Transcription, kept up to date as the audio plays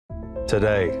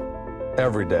Today,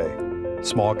 every day,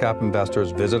 small cap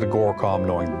investors visit Agoracom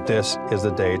knowing this is the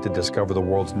day to discover the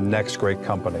world's next great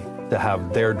company, to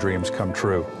have their dreams come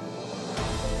true.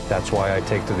 That's why I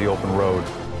take to the open road,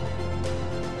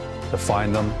 to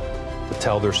find them, to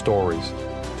tell their stories,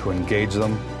 to engage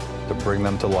them, to bring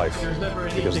them to life,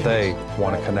 because they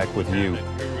want to connect with you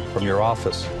from your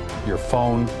office, your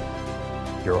phone,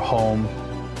 your home,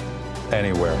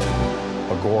 anywhere.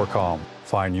 Agoracom,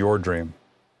 find your dream.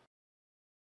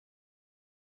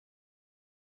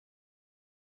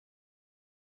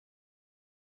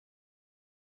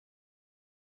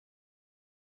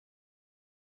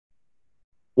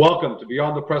 Welcome to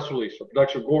Beyond the Press Release, a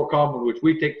production of Agoracom, in which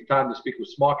we take the time to speak with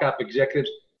small cap executives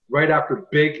right after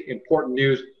big, important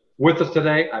news. With us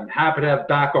today, I'm happy to have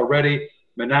back already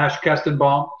Menash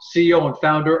Kestenbaum, CEO and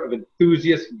founder of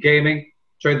Enthusiast Gaming,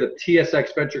 traded the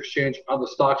TSX Venture Exchange on the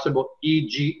stock symbol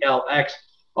EGLX.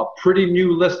 A pretty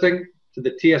new listing to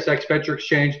the TSX Venture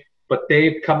Exchange, but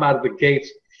they've come out of the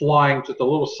gates flying. Just a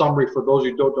little summary for those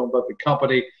who don't know about the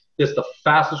company. This is the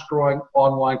fastest growing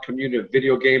online community of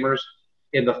video gamers.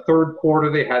 In the third quarter,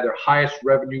 they had their highest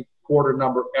revenue quarter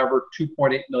number ever,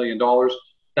 $2.8 million.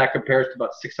 That compares to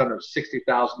about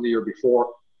 $660,000 the year before.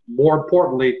 More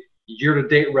importantly,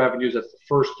 year-to-date revenues, that's the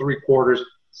first three quarters,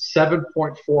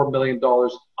 $7.4 million,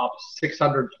 up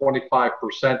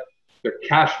 625%. They're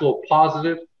cash flow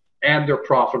positive and they're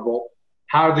profitable.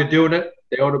 How are they doing it?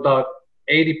 They own about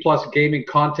 80-plus gaming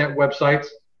content websites,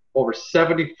 over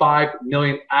 75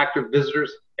 million active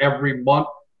visitors every month.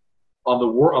 On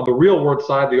the real world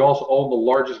side, they also own the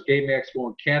largest gaming expo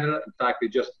in Canada. In fact, they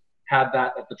just had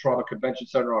that at the Toronto Convention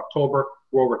Center in October,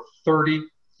 where over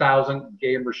 30,000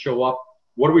 gamers show up.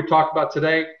 What do we talk about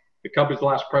today? The company's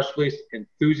last press release,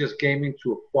 Enthusiast Gaming,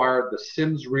 to acquire the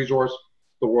Sims Resource,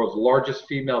 the world's largest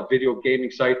female video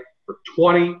gaming site, for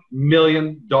 $20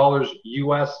 million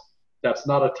US. That's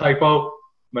not a typo.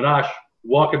 Menash,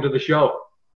 welcome to the show.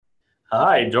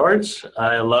 Hi, George.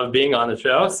 I love being on the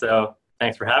show, so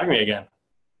thanks for having me again.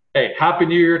 Hey, Happy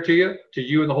New Year to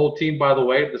you and the whole team, by the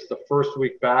way. This is the first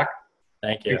week back.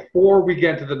 Thank you. Before we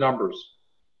get into the numbers,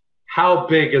 how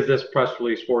big is this press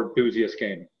release for Enthusiast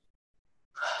Gaming?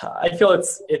 I feel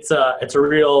it's a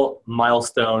real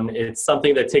milestone. It's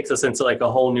something that takes us into like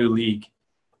a whole new league.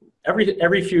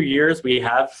 Every few years we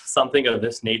have something of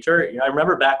this nature. I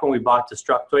remember back when we bought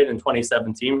Destructoid in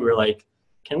 2017, we were like,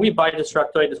 can we buy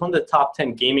Destructoid? It's one of the top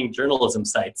 10 gaming journalism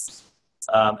sites.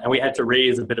 And we had to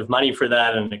raise a bit of money for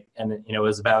that, and it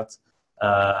was about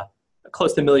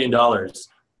close to $1 million.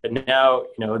 But now,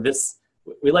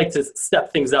 we like to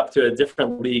step things up to a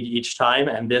different league each time,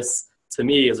 and this, to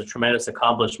me, is a tremendous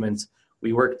accomplishment.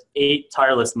 We worked 8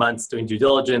 tireless months doing due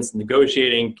diligence,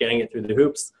 negotiating, getting it through the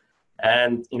hoops,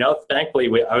 and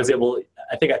thankfully, I was able.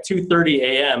 I think at 2:30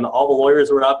 a.m., all the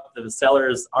lawyers were up, the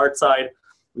sellers, our side.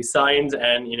 We signed,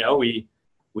 and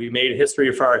we made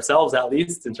history for ourselves, at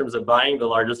least, in terms of buying the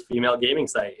largest female gaming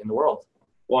site in the world.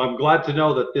 Well, I'm glad to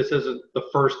know that this isn't the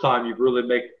first time you've really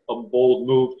made a bold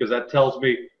move, because that tells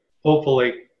me,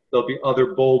 hopefully, there'll be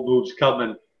other bold moves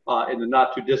coming in the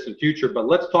not-too-distant future. But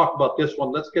let's talk about this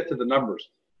one. Let's get to the numbers.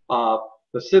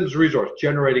 The Sims Resource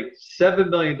generating $7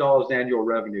 million in annual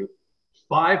revenue,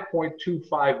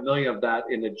 $5.25 million of that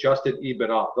in adjusted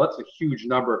EBITDA. That's a huge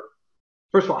number.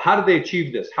 First of all, how did they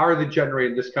achieve this? How are they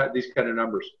generating these kind of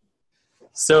numbers?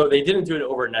 So they didn't do it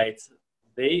overnight.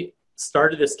 They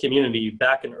started this community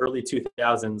back in early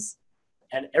 2000s,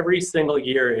 and every single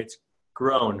year it's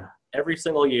grown. Every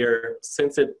single year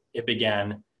since it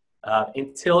began,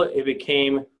 until it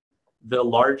became the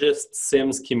largest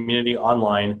Sims community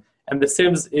online. And The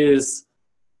Sims is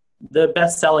the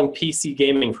best-selling PC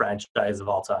gaming franchise of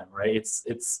all time, right?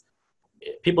 It's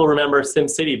people remember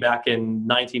SimCity back in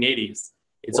 1980s.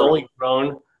 It's only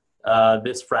grown,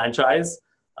 this franchise.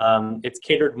 It's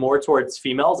catered more towards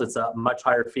females. It's a much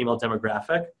higher female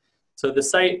demographic. So the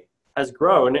site has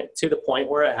grown to the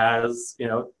point where it has,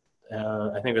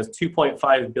 I think there's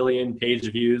 2.5 billion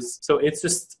page views. So it's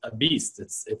just a beast.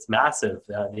 It's massive,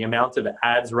 the amount of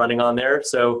ads running on there.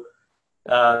 So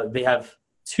they have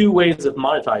 2 ways of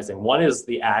monetizing. One is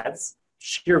the ads,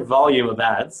 sheer volume of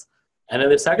ads. And then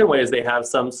the second way is they have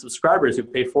some subscribers who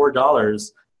pay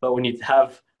 $4. But when you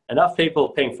have enough people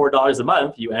paying $4 a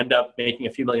month, you end up making a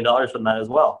few $1 million from that as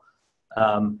well.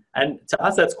 And to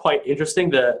us, that's quite interesting,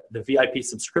 the VIP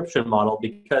subscription model,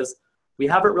 because we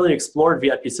haven't really explored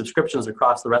VIP subscriptions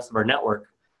across the rest of our network.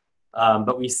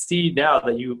 But we see now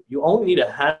that you only need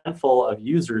a handful of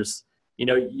users.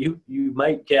 You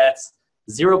might get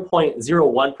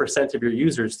 0.01% of your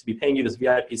users to be paying you this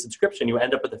VIP subscription. You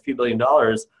end up with a few $1 billion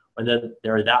when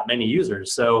there are that many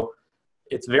users. So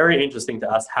it's very interesting to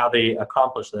us how they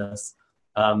accomplish this.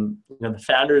 The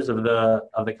founders of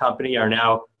the company are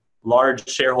now large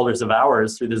shareholders of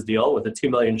ours through this deal with the 2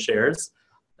 million shares.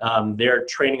 They're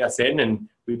training us in, and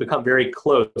we've become very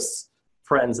close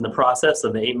friends in the process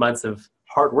of the 8 months of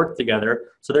hard work together.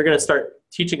 So they're going to start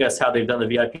teaching us how they've done the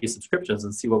VIP subscriptions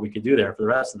and see what we could do there for the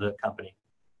rest of the company.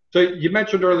 So you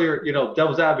mentioned earlier,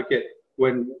 devil's advocate,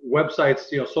 when websites,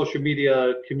 social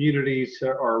media communities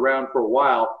are around for a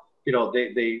while,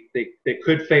 they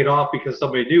could fade off because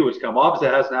somebody new has come. Obviously,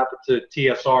 it hasn't happened to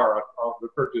TSR. I'll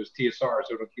refer to as TSR,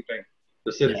 so don't keep saying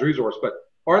the Citizens Resource. But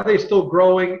are they still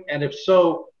growing? And if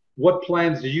so, what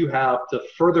plans do you have to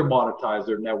further monetize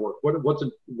their network? What's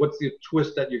the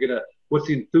twist that what's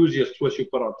the enthusiast twist you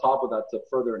put on top of that to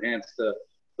further enhance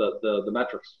the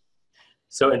metrics?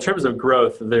 So in terms of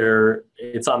growth,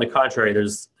 it's on the contrary.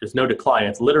 There's no decline.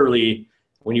 It's literally,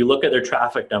 when you look at their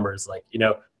traffic numbers,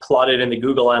 plotted in the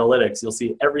Google Analytics, you'll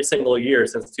see every single year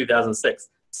since 2006,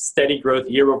 steady growth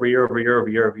year over year over year over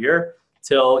year over year,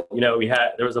 till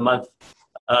there was a month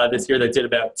this year that did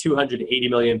about 280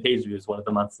 million page views. One of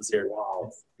the months this year.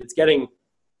 Wow.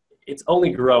 It's only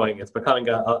growing. It's becoming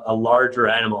a larger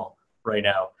animal right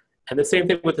now. And the same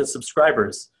thing with the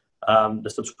subscribers.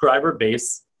 The subscriber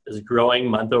base is growing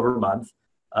month over month.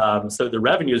 So the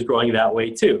revenue is growing that way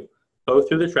too, both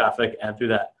through the traffic and through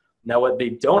that. Now, what they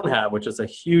don't have, which is a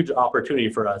huge opportunity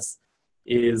for us,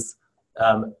 is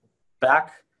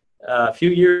back a few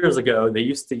years ago, they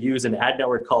used to use an ad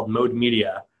network called Mode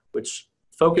Media, which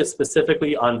focused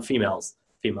specifically on females,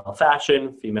 female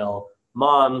fashion, female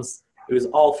moms. It was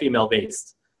all female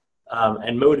based.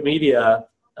 And Mode Media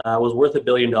was worth $1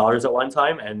 billion at one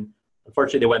time. And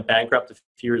unfortunately, they went bankrupt a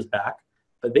few years back.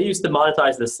 But they used to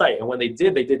monetize this site. And when they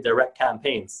did direct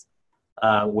campaigns,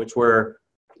 which were,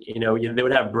 they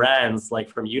would have brands like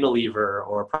from Unilever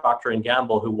or Procter &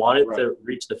 Gamble who wanted to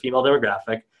reach the female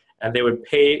demographic, and they would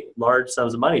pay large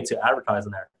sums of money to advertise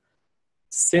in there.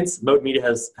 Since Mode Media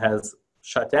has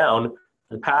shut down, in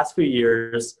the past few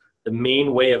years, the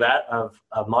main way of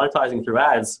monetizing through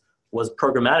ads was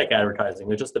programmatic advertising. It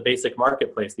was just the basic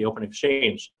marketplace, the open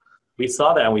exchange. We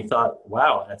saw that and we thought,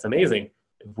 wow, that's amazing.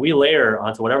 If we layer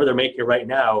onto whatever they're making right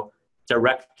now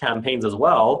direct campaigns as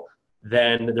well,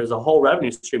 then there's a whole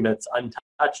revenue stream that's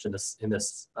untouched in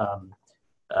this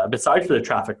besides for the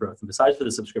traffic growth and besides for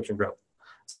the subscription growth.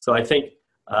 So I think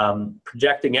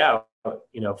projecting out,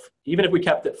 even if we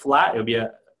kept it flat, it would be an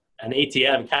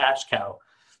ATM cash cow.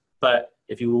 But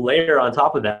if you layer on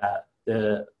top of that,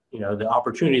 the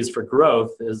opportunities for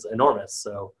growth is enormous.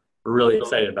 So we're really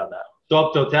excited about that. So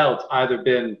up till now, it's either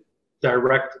been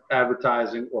direct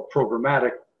advertising or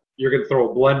programmatic. You're going to throw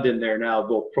a blend in there now,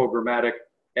 both programmatic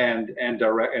and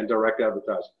direct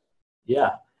advertising.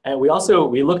 Yeah, and we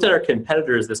looked at our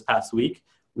competitors this past week.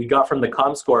 We got from the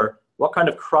Comscore what kind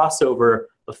of crossover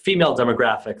of female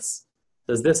demographics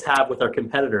does this have with our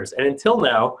competitors. And until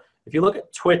now, if you look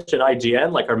at Twitch and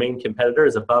IGN, like our main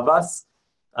competitors above us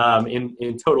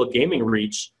in total gaming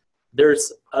reach,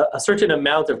 there's a certain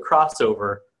amount of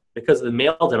crossover because of the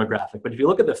male demographic. But if you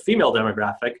look at the female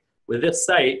demographic with this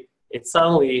site, it's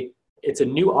a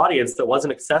new audience that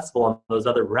wasn't accessible on those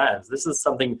other brands. This is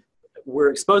something, we're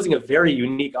exposing a very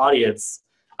unique audience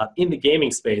in the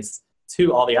gaming space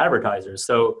to all the advertisers.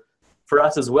 So for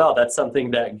us as well, that's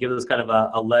something that gives us kind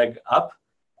of a leg up,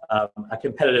 a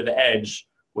competitive edge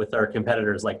with our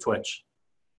competitors like Twitch.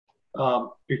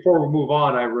 Before we move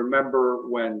on, I remember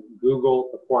when Google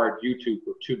acquired YouTube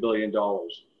for $2 billion.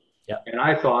 Yeah. And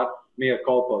I thought, mea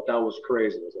culpa, that was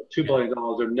crazy. It was like $2 billion,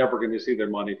 they're never going to see their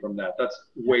money from that. That's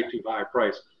way too high a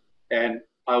price. And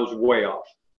I was way off.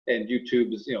 And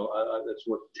YouTube is, it's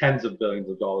worth tens of billions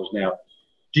of dollars now.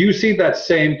 Do you see that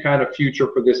same kind of future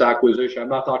for this acquisition? I'm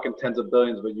not talking tens of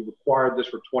billions, but you've acquired this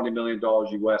for $20 million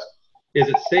US. Is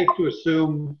it safe to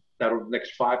assume that over the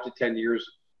next 5 to 10 years,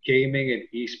 gaming and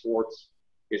esports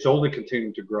is only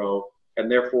continuing to grow, and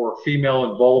therefore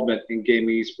female involvement in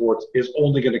gaming esports is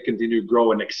only going to continue to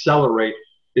grow and accelerate?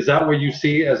 Is that what you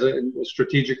see as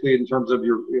strategically in terms of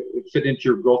your fit into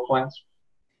your growth plans?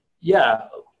 Yeah,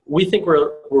 we think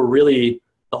we're really,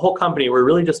 the whole company, we're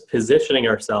really just positioning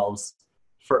ourselves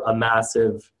for a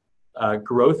massive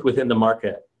growth within the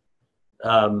market.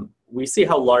 We see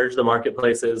how large the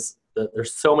marketplace is.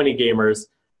 There's so many gamers.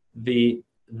 The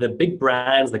big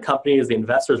brands, the companies, the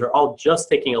investors are all just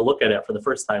taking a look at it for the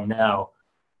first time now.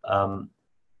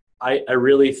 I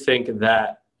really think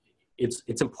that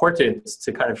it's important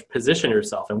to kind of position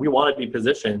yourself, and we want to be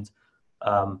positioned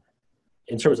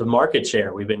in terms of market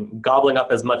share. We've been gobbling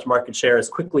up as much market share as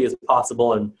quickly as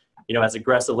possible and as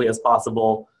aggressively as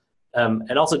possible.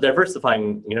 And also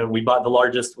diversifying. We bought the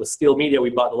largest, with Steel Media, we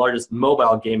bought the largest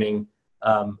mobile gaming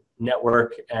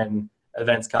network and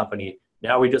events company.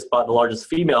 Now we just bought the largest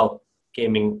female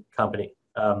gaming company.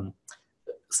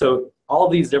 So all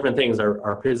these different things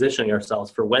are positioning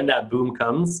ourselves for when that boom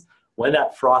comes, when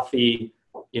that frothy,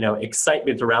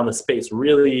 excitement around the space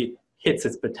really hits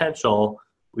its potential.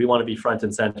 We want to be front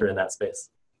and center in that space.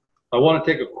 I want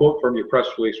to take a quote from your press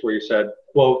release where you said,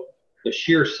 quote, "The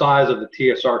sheer size of the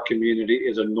TSR community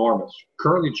is enormous,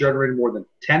 currently generating more than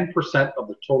 10% of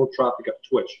the total traffic of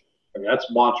Twitch." I mean,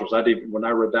 that's monstrous. When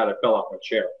I read that, I fell off my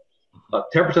chair.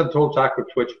 10% of total traffic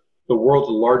of Twitch, the world's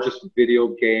largest video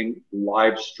game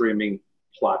live streaming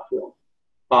platform.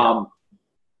 How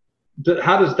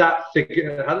does that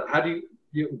figure? How do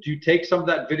you take some of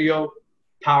that video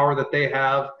power that they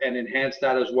have and enhance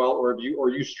that as well, or are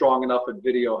you strong enough at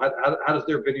video? How does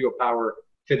their video power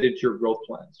fit into your growth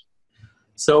plans?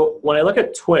 So when I look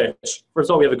at Twitch, first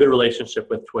of all, we have a good relationship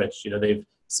with Twitch. They've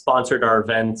sponsored our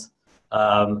event.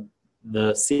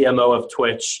 The CMO of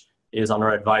Twitch is on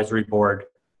our advisory board.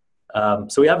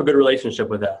 So we have a good relationship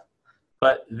with that.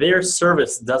 But their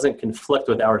service doesn't conflict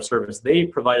with our service. They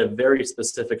provide a very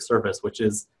specific service, which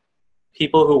is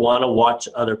people who want to watch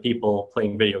other people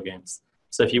playing video games.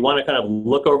 So if you want to kind of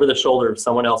look over the shoulder of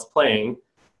someone else playing,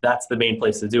 that's the main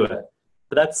place to do it.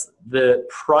 But that's the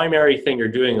primary thing you're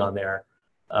doing on there.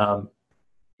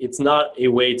 It's not a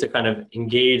way to kind of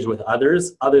engage with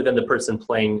others other than the person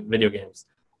playing video games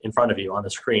in front of you on the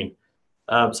screen.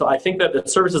 So I think that the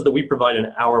services that we provide in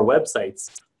our websites,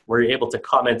 where you're able to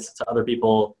comment to other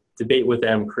people, debate with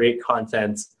them, create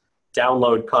content,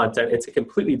 download content, it's a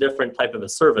completely different type of a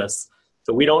service.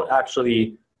 So we don't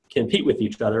actually compete with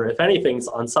each other. If anything,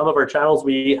 on some of our channels,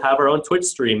 we have our own Twitch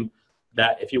stream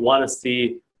that if you want to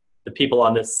see the people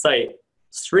on this site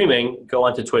streaming, go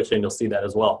onto Twitch and you'll see that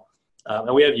as well.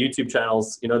 And we have YouTube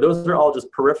channels. Those are all just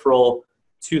peripheral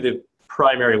to the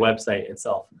primary website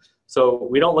itself. So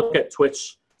we don't look at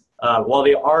Twitch, while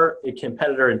they are a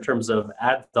competitor in terms of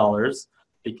ad dollars,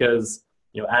 because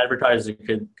advertisers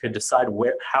could decide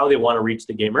how they want to reach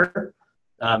the gamer.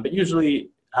 But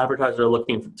usually advertisers are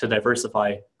looking to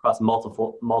diversify across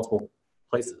multiple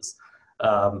places.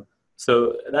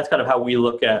 So that's kind of how we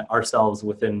look at ourselves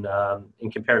in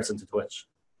comparison to Twitch.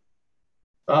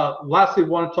 Lastly, I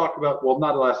want to talk about,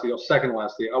 second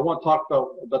lastly, I want to talk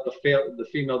about the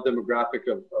female demographic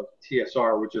of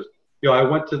TSR, which is, I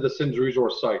went to the Sims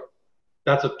Resource site.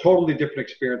 That's a totally different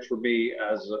experience for me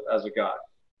as a guy.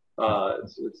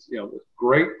 It's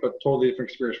great, but totally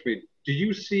different experience for me. Do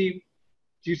you see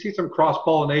some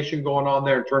cross-pollination going on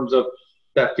there in terms of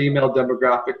that female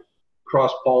demographic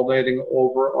cross-pollinating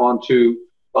over onto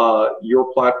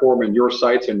your platform and your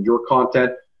sites and your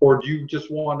content? Or do you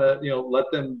just want to,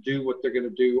 let them do what they're going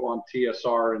to do on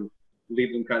TSR and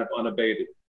leave them kind of unabated?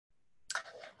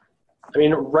 I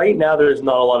mean, right now there's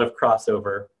not a lot of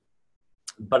crossover,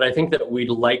 but I think that we'd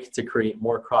like to create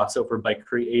more crossover by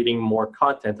creating more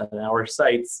content on our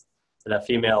sites that have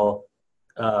female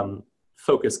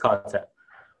focused content.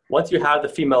 Once you have the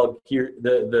female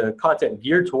the content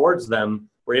geared towards them,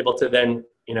 we're able to then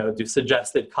do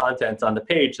suggested content on the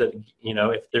page that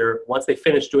once they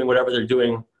finish doing whatever they're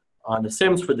doing on The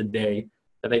Sims for the day,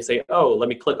 that they say, oh, let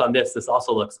me click on this. This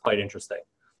also looks quite interesting.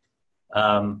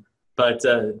 But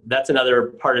that's another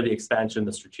part of the expansion,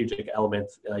 the strategic element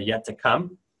yet to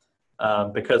come,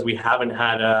 because we haven't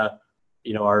had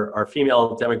our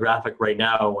female demographic right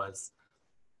now was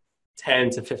 10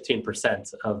 to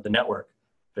 15% of the network.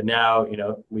 But now,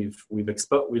 we've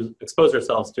exposed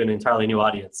ourselves to an entirely new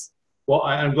audience. Well,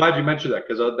 I'm glad you mentioned that,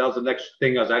 because that was the next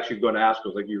thing I was actually going to ask.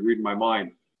 Was like, you read my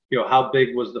mind. How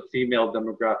big was the female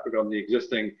demographic on the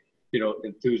existing,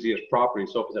 enthusiast property?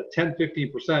 So if it's at 10,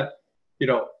 15%,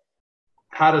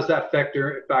 how does that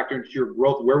factor into your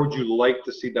growth? Where would you like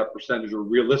to see that percentage, or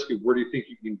realistically, where do you think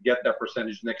you can get that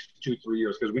percentage next 2-3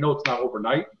 years? Because we know it's not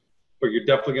overnight, but you're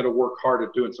definitely going to work hard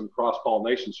at doing some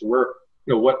cross-pollination. So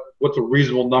what's a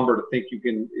reasonable number to think you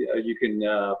can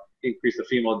increase the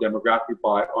female demographic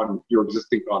by on your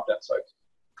existing content sites?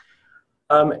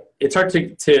 It's hard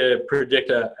to predict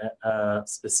a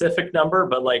specific number,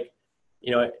 but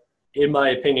in my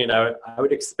opinion, I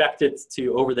would expect it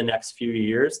to, over the next few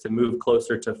years, to move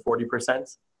closer to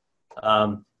 40%.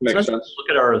 Makes sense. Look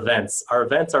at our events. Our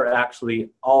events are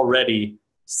actually already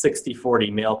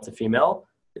 60-40 male to female.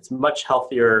 It's much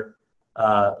healthier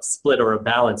split or a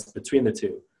balance between the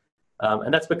two.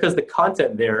 And that's because the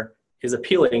content there is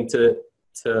appealing to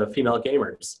female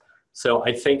gamers. So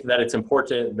I think that it's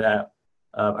important that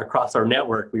across our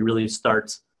network, we really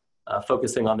start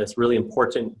focusing on this really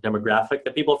important demographic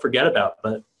that people forget about.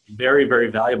 But very, very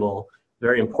valuable,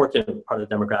 very important part of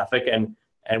the demographic, and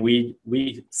we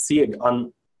see it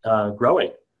on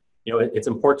growing. You know, it's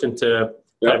important to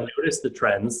kind of notice the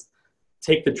trends,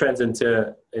 take the trends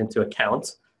into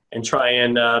account, and try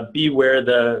and be where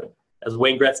as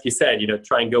Wayne Gretzky said, you know,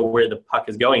 try and go where the puck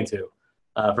is going to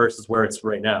versus where it's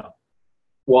right now.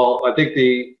 Well, I think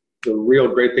the real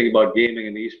great thing about gaming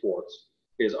and esports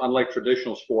is, unlike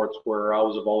traditional sports where I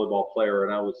was a volleyball player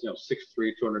and I was,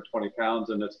 6'3", 220 pounds,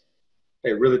 and it's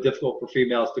really difficult for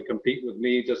females to compete with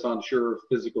me just on sheer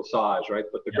physical size, right?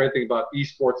 But the great thing about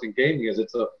esports and gaming is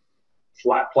it's a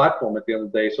flat platform at the end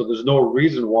of the day, so there's no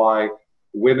reason why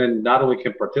women not only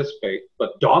can participate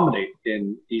but dominate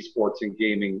in esports and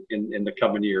gaming in the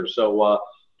coming years. So,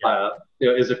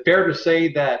 is it fair to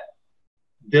say that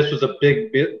this was a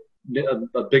big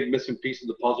missing piece of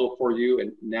the puzzle for you,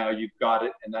 and now you've got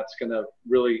it, and that's going to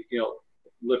really,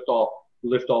 lift all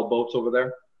boats over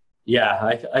there?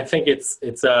 Yeah, I think it's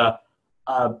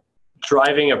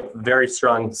driving a very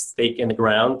strong stake in the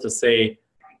ground to say,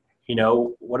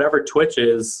 whatever Twitch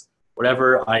is,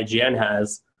 whatever IGN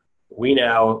has, we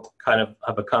now kind of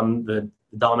have become the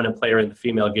dominant player in the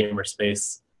female gamer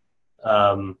space,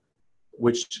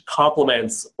 which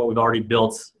complements what we've already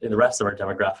built in the rest of our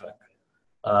demographic.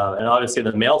 And obviously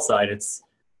the male side, it's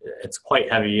quite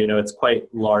heavy, it's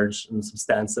quite large and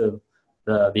substantive,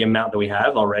 the amount that we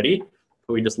have already,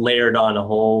 but we just layered on a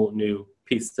whole new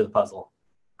piece to the puzzle.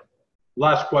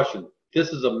 Last question.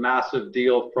 This is a massive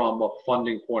deal from a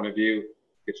funding point of view.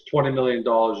 It's $20 million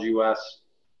US.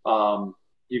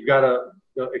 You've got to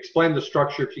explain the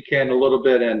structure if you can a little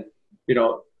bit, and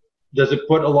does it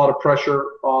put a lot of pressure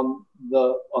on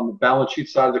the balance sheet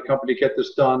side of the company to get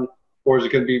this done, or is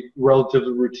it going to be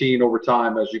relatively routine over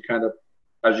time as you kind of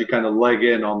leg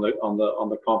in on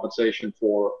the compensation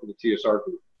for the TSR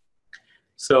group?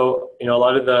 So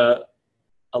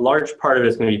a large part of it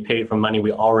is going to be paid from money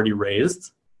we already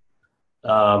raised.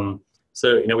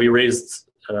 We raised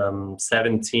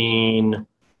 17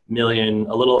 million,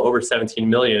 a little over 17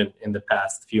 million in the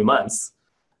past few months.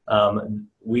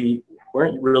 We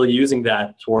weren't really using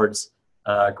that towards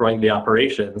growing the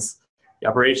operations. The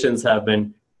operations have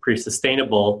been pretty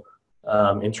sustainable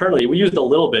internally. We used a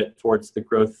little bit towards the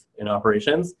growth in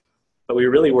operations, but we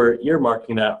really were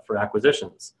earmarking that for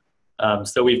acquisitions.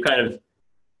 So we've kind of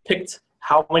picked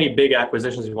how many big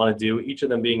acquisitions we want to do, each of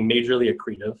them being majorly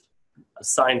accretive,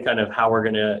 assigned kind of how we're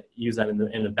going to use that in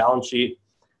the balance sheet.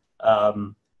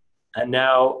 And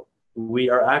now we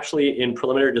are actually in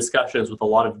preliminary discussions with a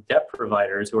lot of debt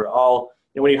providers who are all,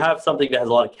 when you have something that has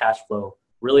a lot of cash flow,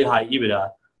 really high EBITDA,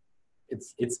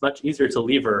 it's much easier to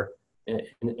lever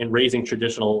in raising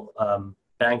traditional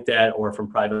bank debt or from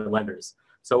private lenders.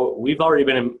 So we've already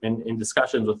been in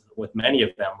discussions with many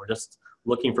of them. We're just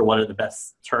looking for what are the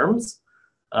best terms.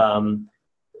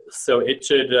 So it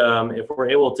should, if we're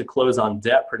able to close on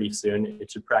debt pretty soon,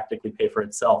 it should practically pay for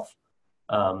itself.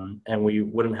 And we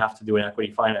wouldn't have to do an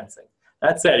equity financing.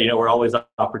 That said, we're always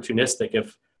opportunistic.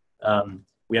 If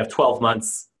we have 12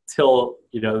 months till,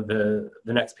 the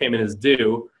next payment is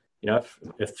due,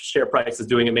 if share price is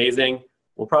doing amazing,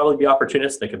 we'll probably be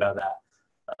opportunistic about that.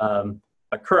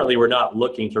 But currently we're not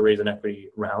looking to raise an equity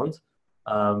round,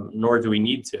 nor do we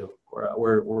need to.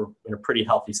 We're in a pretty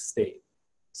healthy state.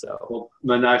 So, well,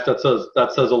 Manish, that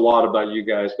says a lot about you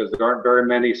guys, because there aren't very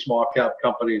many small cap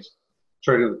companies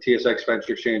trading on the TSX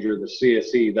Venture Exchange or the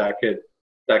CSE that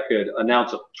could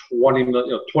announce a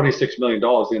 $26 million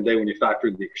in the day when you factor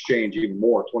in the exchange, even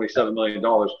more, $27 million.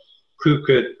 Who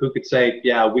could say,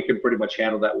 yeah, we can pretty much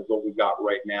handle that with what we've got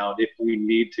right now if we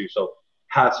need to. So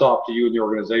hats off to you and the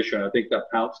organization. I think that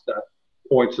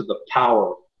points to the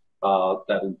power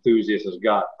that Enthusiast has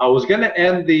got. I was going to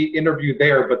end the interview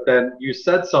there, but then you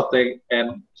said something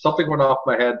and something went off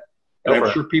my head, and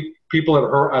I'm sure people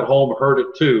at home heard it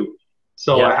too.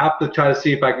 So I have to try to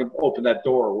see if I can open that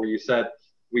door where you said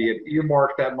we had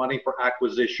earmarked that money for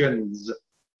acquisitions.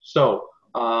 So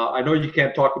I know you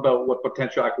can't talk about what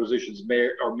potential acquisitions may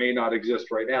or may not exist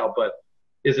right now, but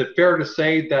is it fair to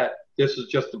say that this is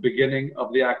just the beginning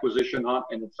of the acquisition hunt,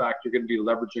 and in fact, you're going to be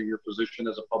leveraging your position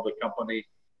as a public company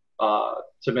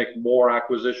to make more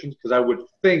acquisitions? Because I would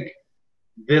think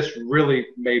this really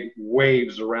made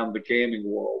waves around the gaming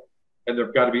world, and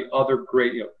there've got to be other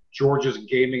great, George's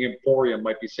Gaming Emporium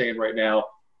might be saying right now,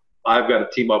 I've got to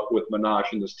team up with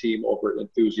Manish and this team over at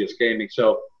Enthusiast Gaming.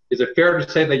 So is it fair to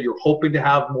say that you're hoping to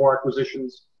have more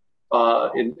acquisitions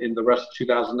in the rest of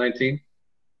 2019?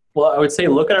 Well, I would say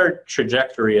look at our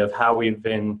trajectory of how we've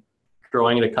been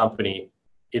growing the company.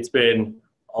 It's been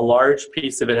a large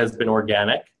piece of it has been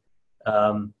organic,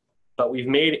 but we've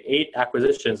made 8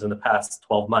 acquisitions in the past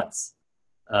 12 months.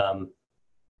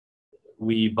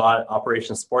 We bought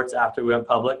Operation Sports after we went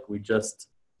public. We just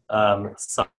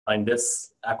signed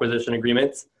this acquisition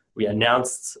agreement. We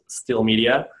announced Steel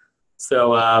Media.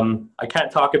 So I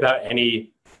can't talk about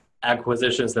any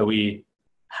acquisitions that we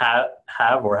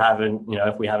have or haven't,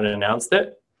 if we haven't announced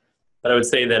it. But I would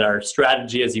say that our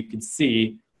strategy, as you can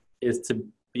see, is to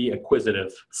be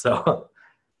acquisitive. So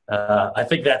I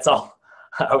think that's all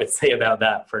I would say about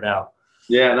that for now.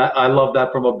 Yeah, and I love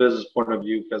that from a business point of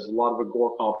view, because a lot of the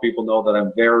Agoracom people know that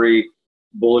I'm very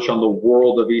bullish on the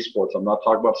world of esports. I'm not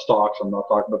talking about stocks, I'm not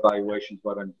talking about valuations,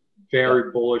 but I'm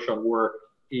very bullish on where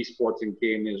esports and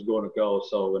gaming is going to go.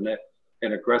 So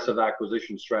an aggressive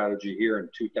acquisition strategy here in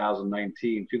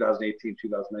 2018, 2019,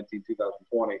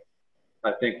 2020,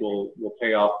 I think will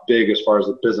pay off big as far as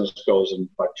the business goes in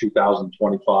by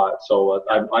 2025. So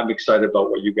I'm excited about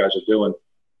what you guys are doing.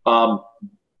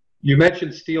 You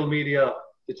mentioned Steel Media.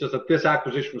 It's just that this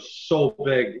acquisition was so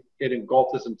big, it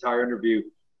engulfed this entire interview.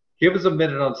 Give us a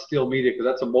minute on Steel Media, because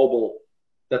that's a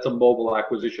mobile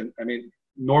acquisition. I mean,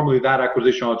 normally that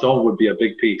acquisition on its own would be a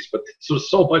big piece, but this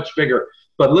was so much bigger.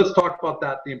 But let's talk about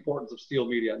that, the importance of Steel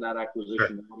Media and that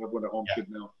acquisition, and what everyone at home should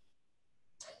know.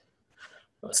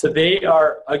 So they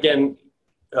are, again,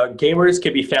 gamers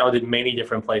can be found in many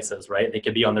different places, right? They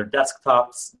could be on their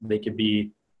desktops, they could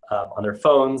be on their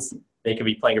phones, they could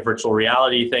be playing a virtual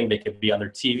reality thing, they could be on their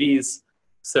TVs.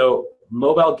 So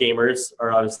mobile gamers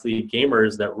are obviously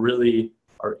gamers that really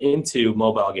are into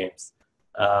mobile games.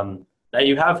 Now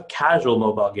you have casual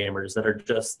mobile gamers that are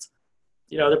just,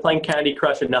 they're playing Candy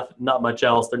Crush and not much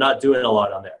else. They're not doing a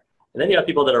lot on there. And then you have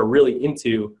people that are really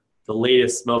into the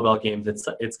latest mobile games.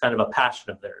 It's kind of a passion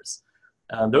of theirs.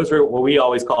 Those are what we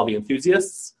always call the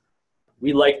enthusiasts.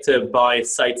 We like to buy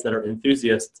sites that are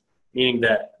enthusiasts, meaning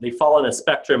that they fall in a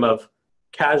spectrum of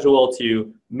casual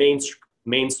to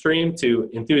mainstream to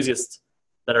enthusiasts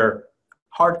that are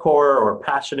hardcore or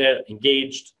passionate,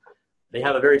 engaged. They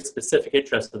have a very specific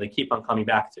interest that they keep on coming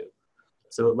back to.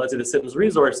 So let's say the Sims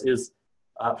resource is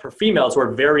for females who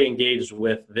are very engaged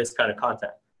with this kind of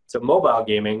content. So mobile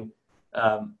gaming,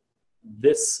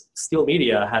 this Steel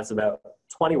Media has about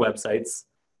 20 websites.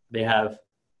 They have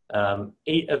 8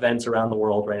 events around the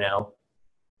world right now.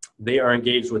 They are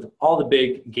engaged with all the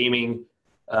big gaming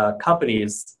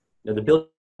companies, the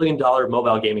billion-dollar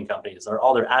mobile gaming companies, are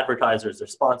all their advertisers, their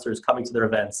sponsors coming to their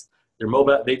events.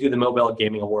 They do the Mobile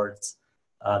Gaming Awards.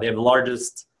 They have the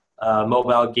largest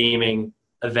mobile gaming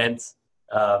event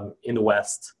in the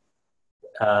West.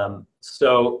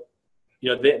 So,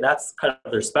 that's kind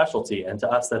of their specialty. And to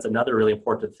us, that's another really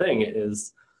important thing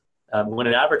is when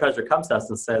an advertiser comes to us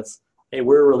and says, hey,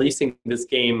 we're releasing this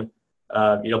game.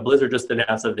 Blizzard just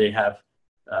announced that they have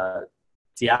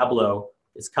Diablo.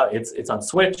 It's on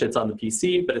Switch, it's on the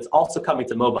PC, but it's also coming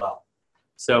to mobile.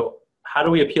 So how do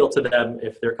we appeal to them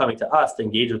if they're coming to us to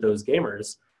engage with those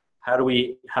gamers? How do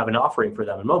we have an offering for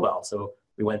them in mobile? So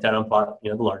we went down and bought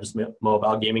the largest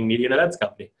mobile gaming media and events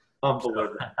company.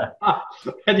 Unbelievable.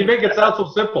 And you make it sound so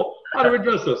simple. How do we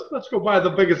address this? Let's go buy the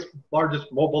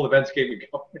largest mobile events gaming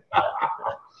company.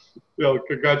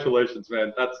 Congratulations,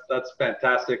 man. That's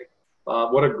fantastic.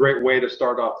 What a great way to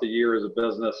start off the year as a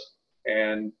business.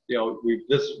 And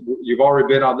you've already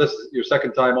been on this your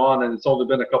second time on, and it's only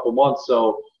been a couple months.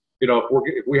 So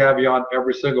if we have you on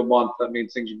every single month, that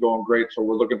means things are going great. So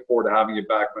we're looking forward to having you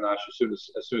back, Menash, as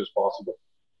soon as possible.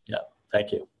 Yeah,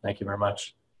 thank you very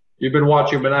much. You've been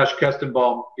watching Menash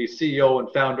Kestenbaum. He's CEO and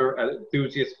founder at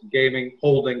Enthusiast Gaming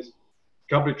Holdings.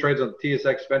 The company trades on the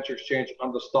TSX Venture Exchange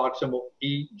under the stock symbol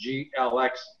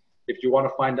EGLX. If you want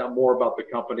to find out more about the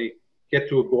company, get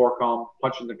to Agoracom,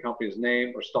 punch in the company's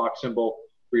name or stock symbol,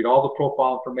 read all the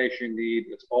profile information you need.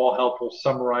 It's all helpful,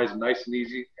 summarized, nice and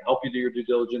easy to help you do your due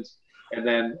diligence. And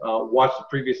then watch the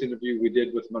previous interview we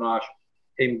did with Menash.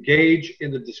 Engage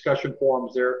in the discussion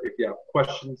forums there. If you have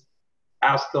questions,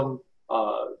 ask them.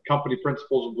 Company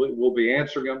principals will be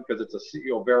answering them because it's a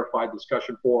CEO verified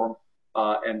discussion forum.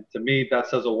 And to me, that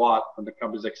says a lot when the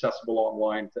company's accessible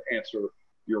online to answer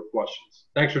your questions.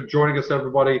 Thanks for joining us,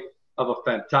 everybody. Have a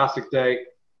fantastic day.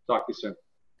 Talk to you soon.